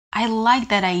I like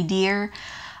that idea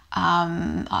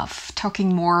of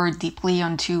talking more deeply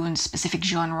onto a specific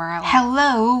genre.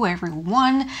 Hello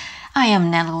everyone, I am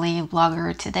Nathalie, a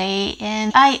blogger today,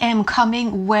 and I am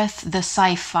coming with the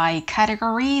sci-fi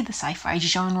category, the sci-fi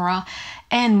genre,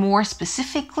 and more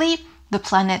specifically, the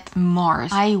planet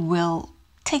Mars. I will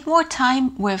take more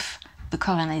time with the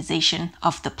colonization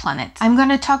of the planet. I'm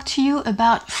gonna talk to you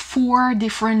about 4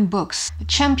 different books. The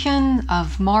Champion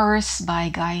of Mars by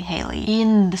Guy Haley.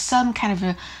 In some kind of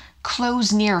a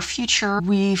close near future,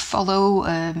 we follow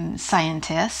a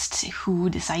scientist who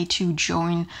decide to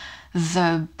join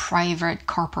the private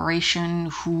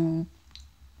corporation who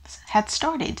had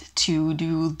started to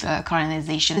do the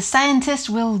colonization. The scientist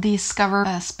will discover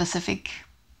a specific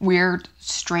weird,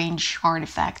 strange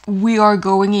artifact. We are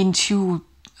going into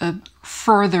a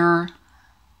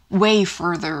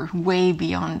way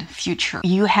beyond future.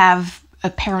 You have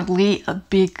apparently a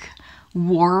big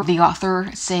war. The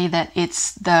author say that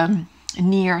it's the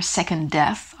near second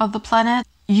death of the planet.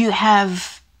 You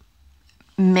have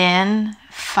men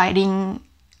fighting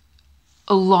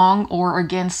along or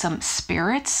against some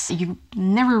spirits. You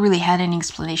never really had any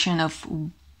explanation of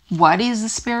what is the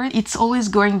spirit. It's always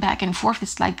going back and forth.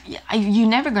 It's like you're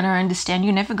never gonna understand,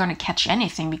 you're never gonna catch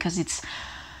anything because it's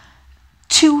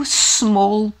 2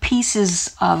 small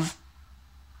pieces of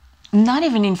not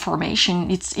even information.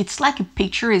 It's like a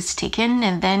picture is taken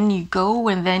and then you go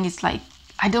and then it's like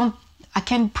I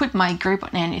can't put my grip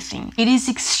on anything. It is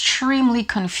extremely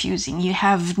confusing. You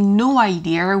have no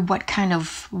idea what kind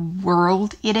of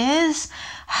world it is.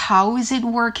 How is it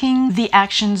working? The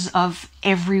actions of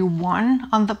everyone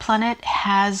on the planet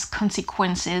has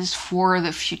consequences for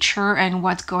the future and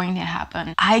what's going to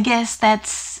happen. I guess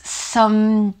that's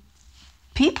some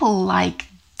people like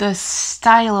the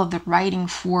style of the writing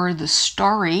for the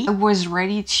story. I was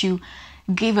ready to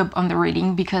give up on the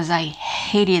reading because I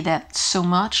hated that so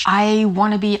much. I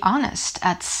want to be honest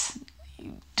at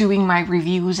doing my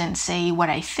reviews and say what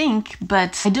I think,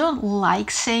 but I don't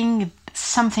like saying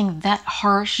something that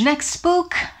harsh. Next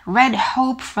book, Red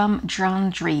Hope from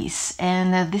John Dries,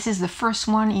 and this is the first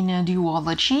one in a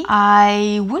duology.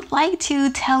 I would like to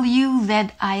tell you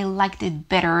that I liked it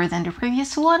better than the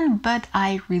previous one, but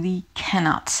I really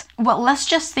cannot. Well, let's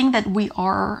just think that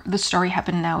the story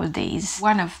happened nowadays.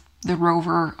 One of the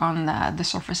rover on the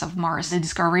surface of Mars, the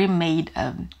Discovery, made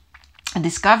a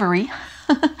discovery.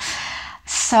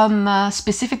 Some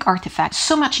specific artifact,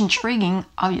 so much intriguing,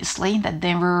 obviously, that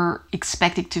they were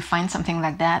expected to find something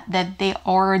like that they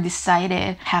are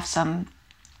decided to have some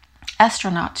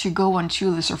astronaut to go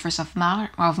onto the surface of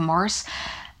Mars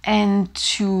and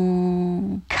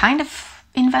to kind of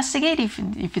investigate,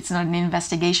 if it's not an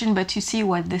investigation, but to see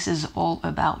what this is all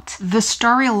about. The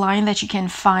storyline that you can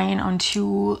find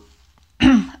onto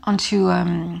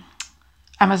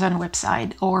Amazon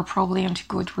website or probably onto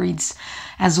Goodreads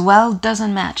as well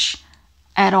doesn't match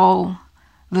at all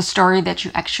the story that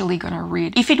you're actually gonna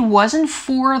read. If it wasn't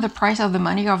for the price of the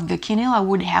money of the Kindle, I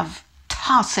would have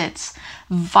tossed it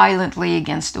violently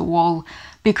against the wall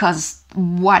because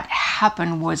what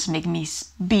happened was making me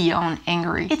beyond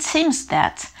angry. It seems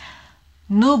that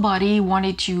nobody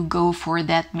wanted to go for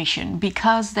that mission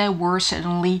because they were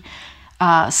suddenly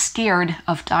scared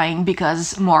of dying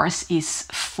because Mars is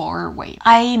far away.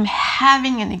 I'm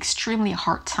having an extremely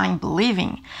hard time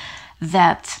believing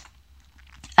that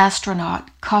astronaut,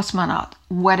 cosmonaut,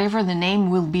 whatever the name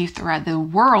will be throughout the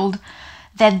world,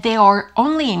 that they are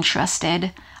only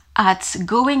interested at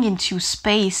going into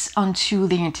space onto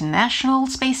the International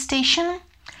Space Station,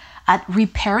 at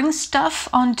repairing stuff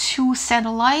onto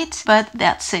satellite, but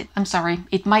that's it. I'm sorry,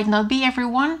 it might not be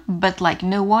everyone, but like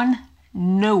no one,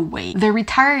 no way. The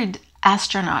retired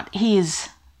astronaut, he is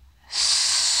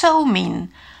so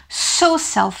mean, so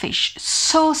selfish,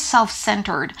 so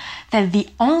self-centered that the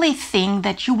only thing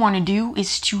that you want to do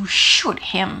is to shoot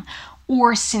him.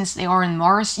 Or since they are on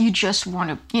Mars, you just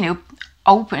want to,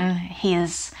 open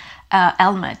his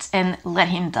helmet and let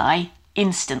him die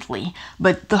instantly.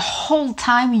 But the whole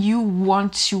time you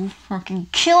want to fucking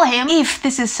kill him. If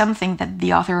this is something that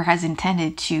the author has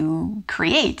intended to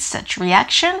create such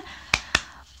reaction,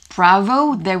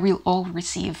 bravo, they will all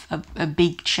receive a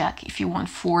big check if you want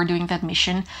for doing that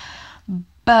mission.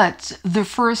 But the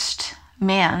first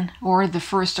man or the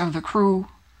first of the crew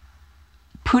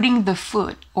putting the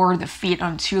foot or the feet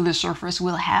onto the surface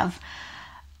will have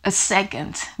a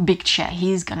second big check.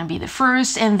 He's gonna be the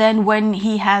first, and then when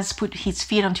he has put his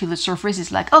feet onto the surface,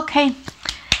 it's like, okay,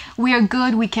 we are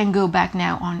good, we can go back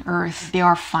now on Earth. They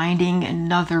are finding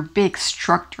another big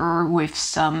structure with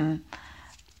some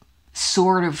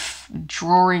sort of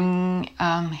drawing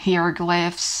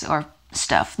hieroglyphs or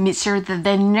stuff, mystery that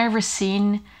they've never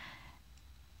seen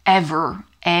ever.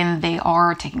 And they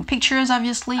are taking pictures,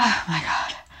 obviously. Oh my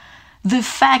God. The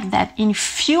fact that in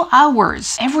few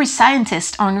hours, every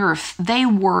scientist on Earth, they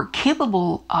were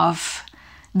capable of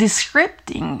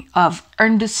describing, of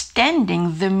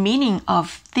understanding the meaning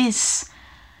of this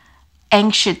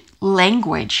ancient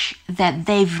language that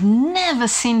they've never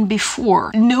seen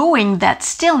before, knowing that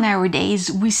still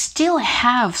nowadays we still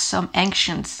have some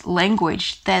ancient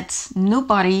language that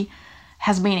nobody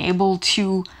has been able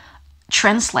to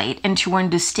translate and to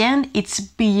understand. It's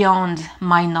beyond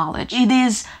my knowledge. It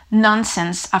is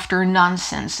nonsense after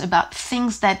nonsense about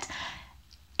things that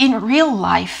in real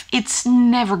life it's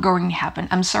never going to happen.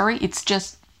 I'm sorry,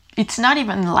 it's not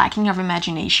even lacking of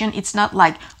imagination. It's not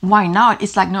like, why not?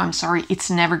 It's like, no, I'm sorry,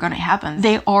 it's never going to happen.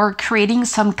 They are creating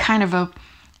some kind of a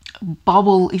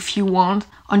bubble, if you want,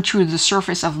 onto the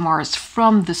surface of Mars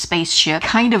from the spaceship,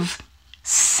 kind of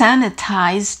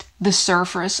sanitized the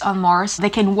surface on Mars. They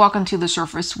can walk onto the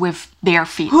surface with bare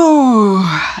feet. Ooh,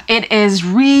 it is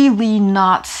really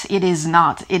not. It is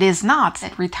not.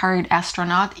 That retired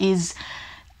astronaut is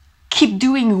keep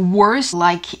doing worse,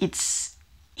 like it's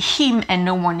him and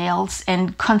no one else,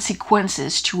 and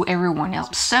consequences to everyone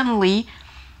else. Suddenly,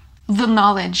 the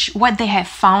knowledge, what they have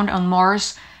found on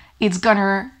Mars, it's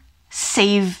gonna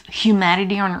save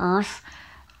humanity on Earth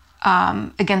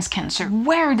against cancer.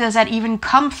 Where does that even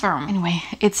come from? Anyway,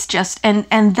 it's just, and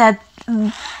that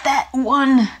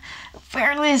one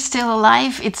barely is still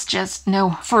alive. It's just,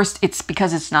 no. First, it's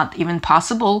because it's not even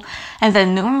possible, and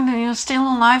then no, he's still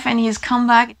alive and he's come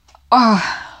back. Oh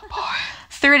boy.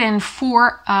 Third and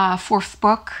fourth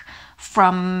book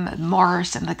from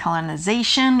Mars and the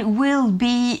Colonization will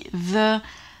be the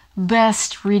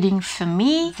best reading for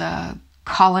me. The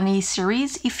Colony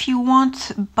series, if you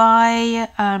want, by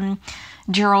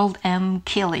Gerald M.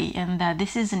 Kelly, and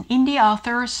this is an indie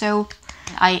author, so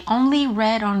I only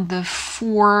read on the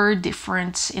 4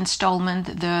 different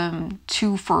installments, the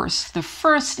 2 first. The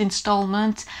first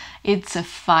installment, it's a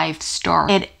 5-star.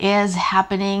 It is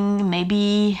happening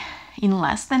maybe in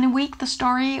less than a week, the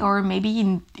story, or maybe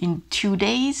in 2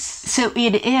 days. So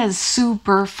it is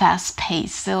super fast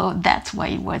paced. So that's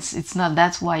why it's not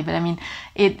that's why, but I mean,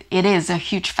 it is a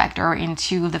huge factor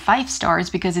into the 5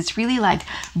 stars, because it's really like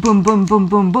boom, boom, boom,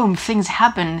 boom, boom. Things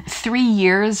happen. 3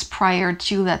 years prior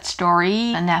to that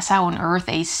story, NASA on Earth,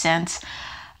 they sent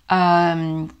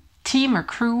team or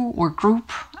crew or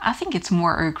group, I think it's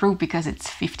more a group because it's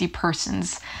 50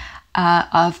 persons,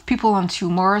 of people onto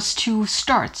Mars to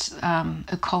start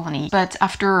a colony. But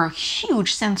after a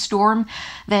huge sandstorm,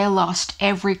 they lost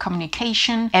every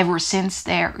communication. Ever since,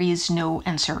 there is no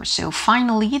answer. So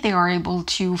finally, they are able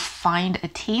to find a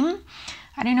team.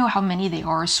 I don't know how many they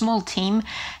are, a small team,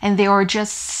 and they are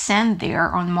just sent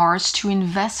there on Mars to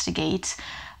investigate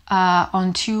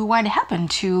onto what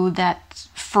happened to that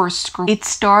first group. It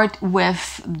starts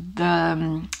with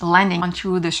the landing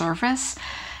onto the surface,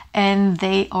 and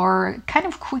they are kind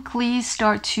of quickly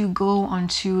start to go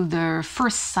onto the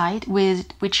first site,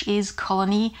 which is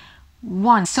Colony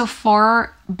 1. So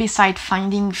far, beside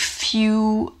finding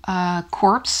few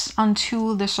corpses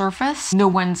onto the surface, no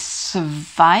one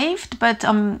survived, but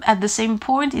at the same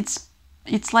point,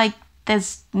 it's like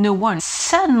there's no one.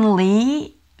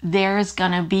 Suddenly, there's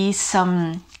gonna be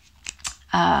some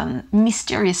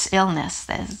mysterious illness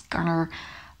that's gonna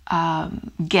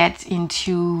get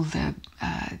into the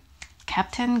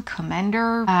captain,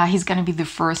 commander. He's gonna be the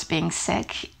first being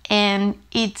sick, and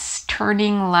it's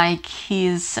turning like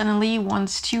he suddenly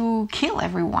wants to kill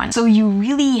everyone. So you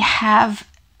really have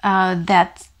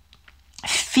that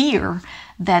fear,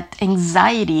 that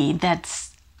anxiety, that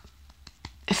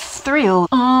thrill.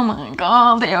 Oh my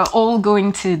God, they are all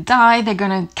going to die. They're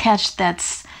gonna catch that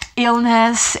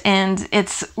illness, and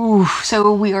it's ooh.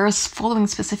 So we are following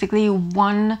specifically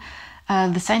one,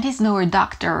 the scientist, no, a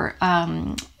doctor.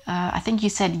 I think you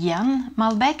said Jan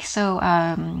Malbec, so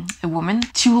a woman,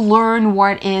 to learn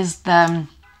what is the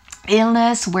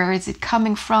illness, where is it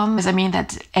coming from. Because I mean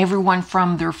that everyone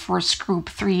from their first group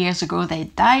 3 years ago, they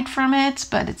died from it,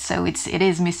 but it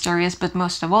is mysterious. But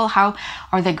most of all, how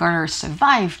are they gonna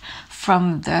survive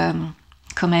from the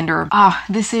commander?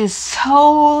 This is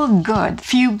so good. A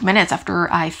few minutes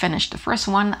after I finished the first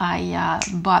one, I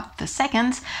bought the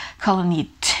second, Colony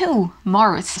 2,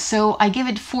 Mars. So I give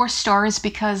it 4 stars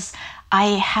because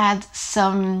I had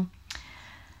some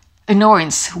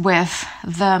annoyance with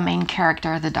the main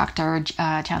character, the Dr.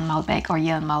 Jan Malbec, or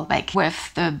Jan Malbec.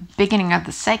 With the beginning of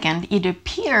the second, it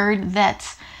appeared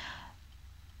that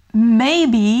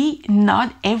maybe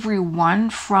not everyone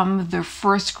from the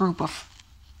first group of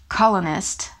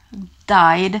colonists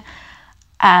died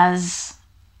as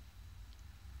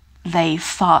they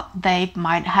thought they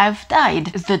might have died.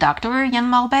 The doctor,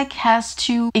 Jan Malbec, has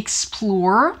to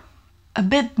explore a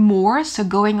bit more, so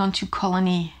going on to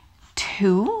Colony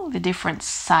 2, the different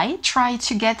site, try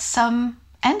to get some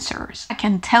answers. I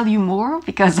can tell you more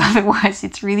because otherwise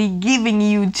it's really giving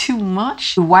you too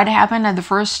much. What happened at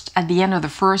the end of the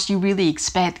first, you really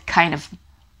expect kind of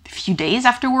a few days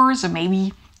afterwards, or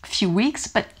maybe a few weeks,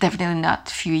 but definitely not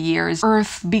a few years.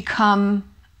 Earth become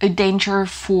a danger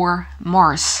for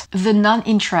Mars. The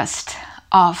non-interest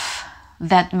of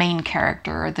that main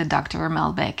character, the Dr.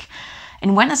 Malbec.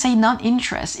 And when I say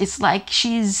non-interest, it's like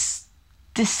she's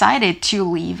decided to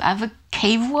leave as a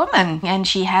cave woman and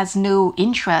she has no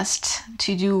interest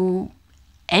to do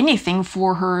anything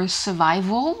for her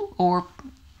survival, or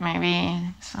maybe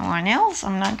someone else,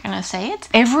 I'm not gonna say it.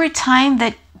 Every time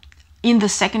that in the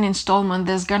second installment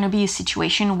there's gonna be a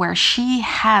situation where she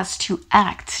has to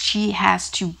act, she has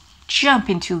to jump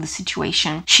into the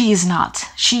situation. She is not.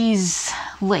 She's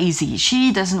lazy.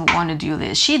 She doesn't want to do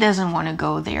this. She doesn't want to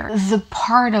go there. The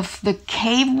part of the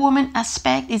cave woman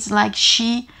aspect is like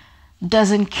she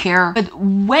doesn't care. But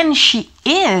when she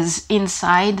is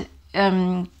inside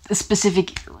a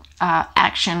specific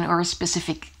action or a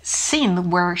specific scene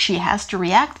where she has to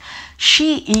react,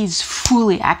 she is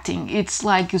fully acting. It's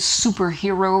like a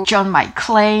superhero, John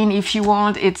McClane if you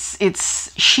want.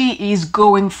 She is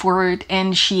going for it,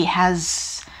 and she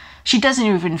doesn't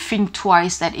even think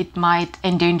twice that it might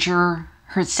endanger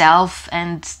herself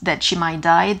and that she might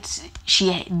die.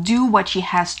 She do what she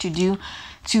has to do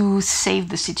to save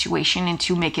the situation and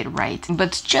to make it right.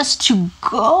 But just to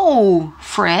go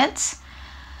for it,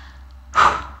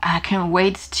 I can't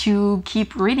wait to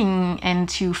keep reading and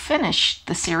to finish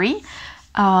the series.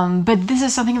 But this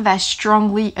is something that I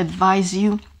strongly advise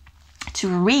you to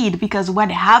read, because what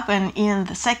happened in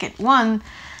the second one,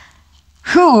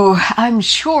 I'm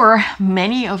sure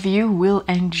many of you will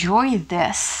enjoy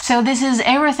this. So this is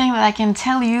everything that I can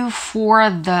tell you for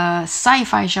the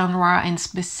sci-fi genre, and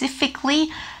specifically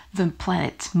the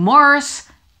planet Mars,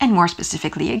 and more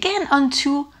specifically again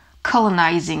onto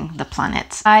colonizing the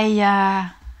planet.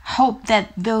 I hope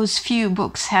that those few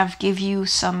books have give you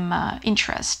some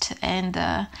interest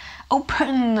and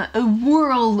open a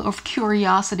world of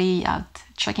curiosity at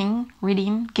checking,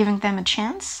 reading, giving them a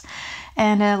chance.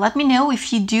 And let me know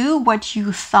if you do, what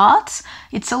you thought.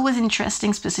 It's always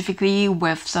interesting, specifically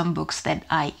with some books that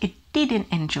I didn't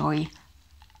enjoy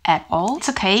at all. It's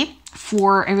okay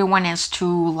for everyone else to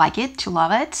like it, to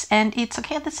love it, and it's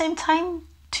okay at the same time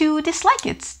to dislike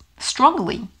it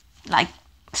strongly, like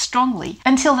strongly.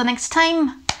 Until the next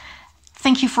time,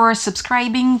 thank you for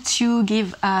subscribing. To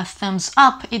give a thumbs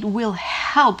up, it will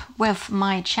help with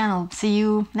my channel. See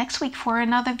you next week for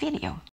another video.